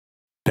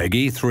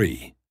Peggy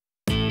 3.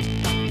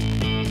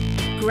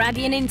 Grab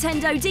your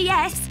Nintendo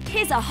DS,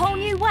 here's a whole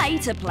new way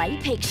to play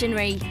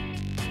Pictionary.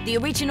 The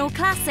original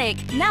classic,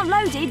 now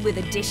loaded with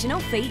additional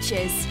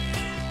features.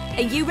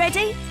 Are you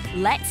ready?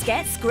 Let's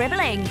get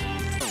scribbling!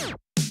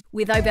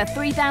 With over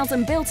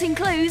 3,000 built-in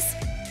clues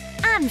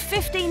and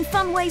 15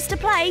 fun ways to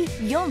play,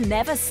 you'll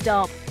never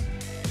stop.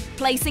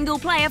 Play single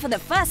player for the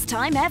first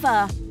time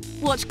ever.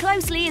 Watch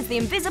closely as the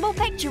invisible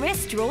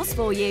picturist draws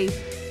for you.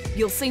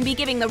 You'll soon be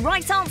giving the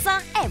right answer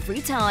every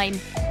time.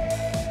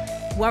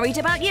 Worried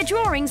about your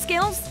drawing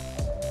skills?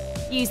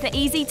 Use the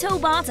easy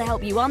toolbar to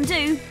help you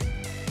undo,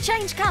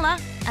 change colour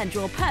and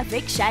draw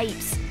perfect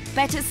shapes.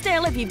 Better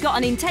still, if you've got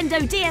a Nintendo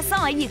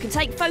DSi, you can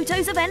take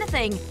photos of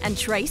anything and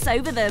trace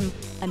over them.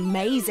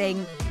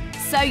 Amazing!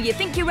 So you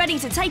think you're ready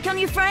to take on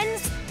your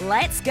friends?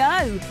 Let's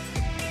go!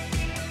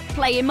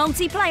 Play in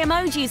multiplayer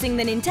mode using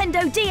the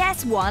Nintendo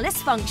DS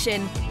wireless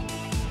function.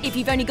 If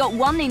you've only got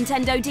one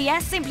Nintendo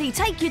DS, simply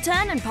take your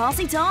turn and pass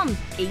it on.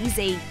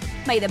 Easy.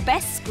 May the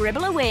best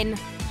scribbler win.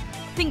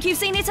 Think you've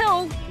seen it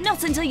all?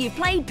 Not until you've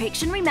played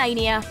Pictionary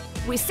Mania.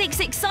 With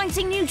 6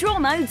 exciting new draw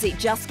modes, it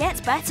just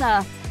gets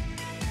better.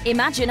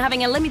 Imagine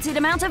having a limited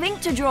amount of ink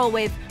to draw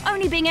with,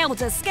 only being able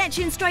to sketch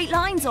in straight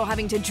lines or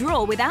having to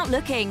draw without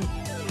looking.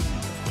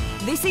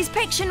 This is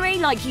Pictionary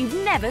like you've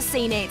never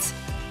seen it.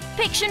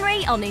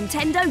 Pictionary on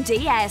Nintendo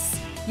DS.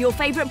 Your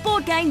favourite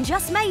board game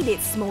just made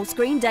its small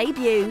screen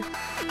debut.